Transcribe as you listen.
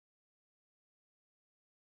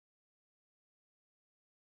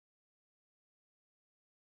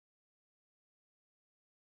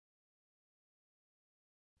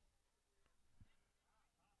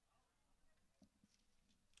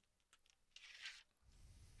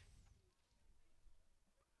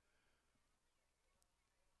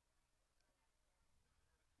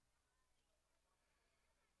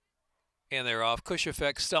And they're off. Cush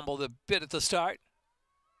Effect stumbled a bit at the start.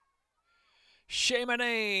 Shame a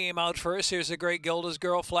Name out first. Here's a great Gilda's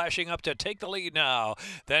Girl flashing up to take the lead now.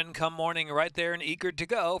 Then Come Morning right there and eager to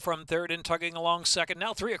go from third and tugging along second.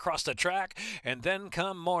 Now three across the track. And Then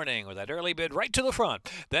Come Morning with that early bid right to the front.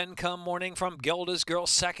 Then Come Morning from Gilda's Girl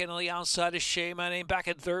second on the outside is Shame a Name back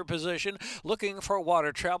in third position. Looking for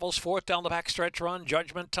water. Travels fourth down the backstretch run.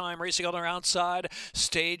 Judgment Time racing on their outside.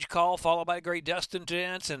 Stage Call followed by Great Destined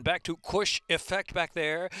Dance. And back to Cush Effect back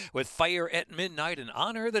there with Fire at Midnight. And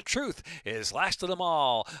Honor the Truth is last of them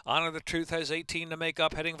all. Honor the Truth has 18 to make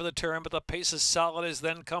up, heading for the turn, but the pace is solid as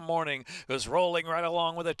Then Come Morning is rolling right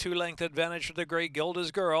along with a two-length advantage for the great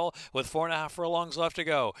Gilda's Girl with 4.5 furlongs left to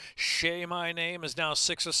go. Shame My Name is now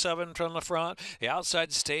 6 or 7 from the front. The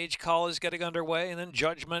outside Stage Call is getting underway, and then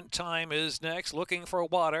Judgment Time is next. Looking for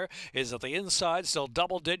water is at the inside, still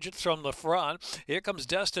double digits from the front. Here comes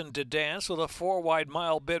Destined to Dance with a 4-wide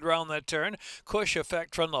mile bid round that turn. Cush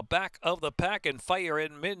Effect from the back of the pack and Fire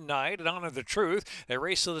at Midnight and Honor the Truth. They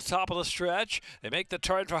race to the top of the stretch. They make the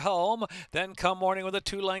turn for home. Then Come Morning with a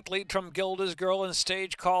 2-length lead from Gilda's Girl and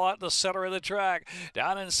Stage Call out the center of the track.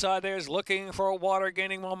 Down inside there's Looking for Water,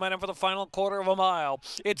 gaining momentum for the final quarter of a mile.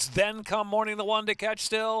 It's Then Come Morning, the one to catch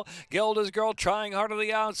still. Gilda's Girl trying hard on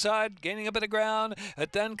the outside, gaining a bit of ground.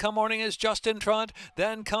 Then Come Morning is just in front.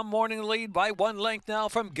 Then Come Morning lead by 1 length now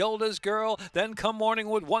from Gilda's Girl. Then Come Morning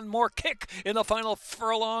with one more kick in the final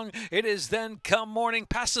furlong. It is Then Come Morning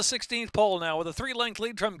past the 16th pole now with a 3-length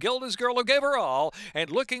lead from Gilda's Girl, who gave her all, and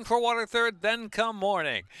Looking for Water third. Then Come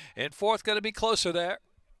Morning in fourth, going to be closer there.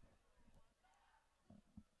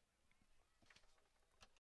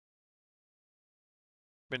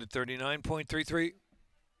 Minute 39.33.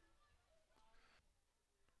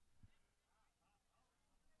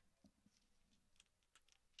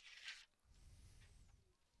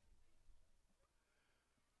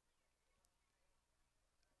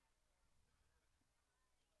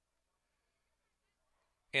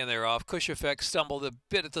 And they're off. Cush Effect stumbled a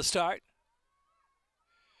bit at the start.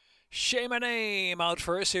 Shame a Name out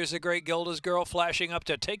first. Here's a great Gilda's Girl flashing up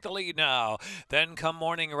to take the lead now. Then Come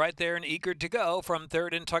Morning right there and eager to go from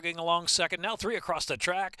third and tugging along second. Now three across the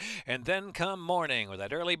track. And Then Come Morning with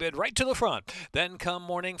that early bid right to the front. Then Come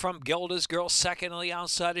Morning from Gilda's Girl second on the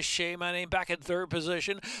outside is Shame a Name back in third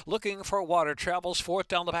position. Looking for water. Travels fourth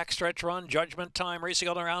down the backstretch run. Judgment Time racing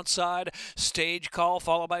on their outside. Stage Call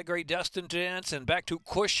followed by Great Destined Dance. And back to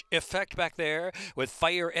Cush Effect back there with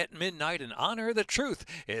Fire at Midnight and Honor the Truth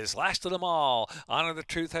is last of them all. Honor the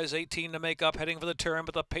Truth has 18 to make up, heading for the turn,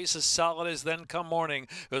 but the pace is solid as Then Come Morning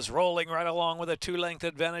is rolling right along with a 2-length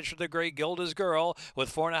advantage for the great Gilda's Girl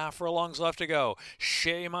with 4.5 furlongs left to go.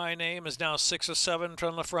 Shame My Name is now 6 or 7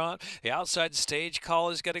 from the front. The outside Stage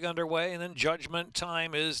Call is getting underway, and then Judgment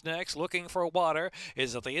Time is next. Looking for water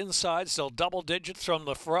is at the inside, still double digits from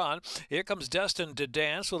the front. Here comes Destined to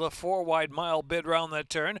Dance with a 4-wide mile bid round that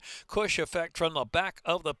turn. Cush Effect from the back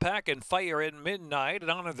of the pack and Fire at Midnight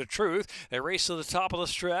and Honor the Truth. They race to the top of the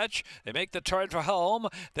stretch. They make the turn for home.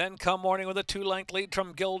 Then Come Morning with a 2-length lead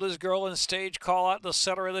from Gilda's Girl and Stage Call out the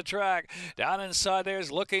center of the track. Down inside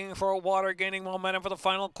there's Looking for Water, gaining momentum for the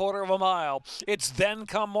final quarter of a mile. It's Then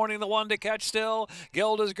Come Morning, the one to catch still.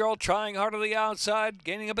 Gilda's Girl trying hard on the outside,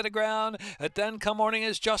 gaining a bit of ground. Then Come Morning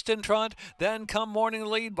is just in front. Then Come Morning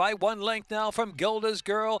lead by 1 length now from Gilda's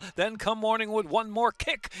Girl. Then Come Morning with one more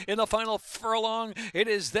kick in the final furlong. It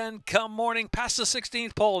is Then Come Morning past the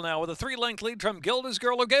 16th pole now with a 3-length lead from Gilda's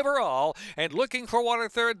Girl, who gave her all, and Looking for Water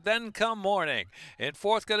third. Then Come Morning in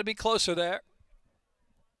fourth, going to be closer there.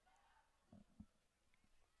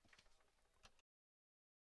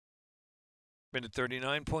 Minute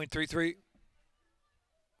 39.33.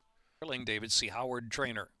 David C. Howard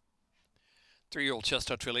trainer. 3-year-old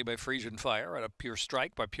Chestnut filly by Frisian Fire at a Pure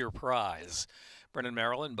Strike by Pure Prize. Brennan,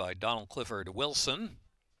 Maryland by Donald Clifford Wilson.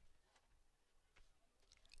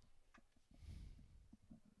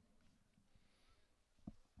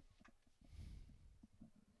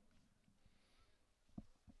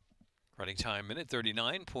 Running time, minute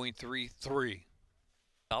 39.33.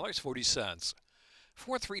 $40.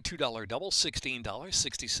 $432 double,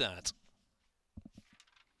 $16.60.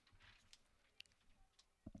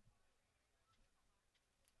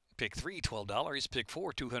 Pick 3, $12. Pick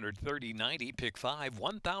 4, $230.90. Pick 5,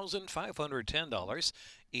 $1,510,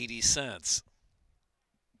 80 cents.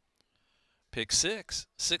 Pick 6,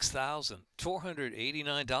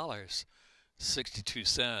 $6,489, 62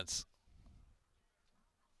 cents.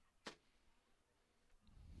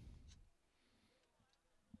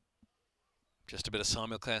 Just a bit of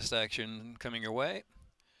simulcast action coming your way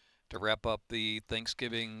to wrap up the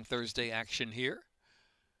Thanksgiving Thursday action here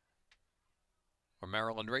for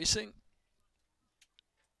Maryland Racing.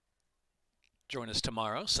 Join us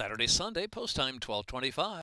tomorrow, Saturday, Sunday, post time 12:25.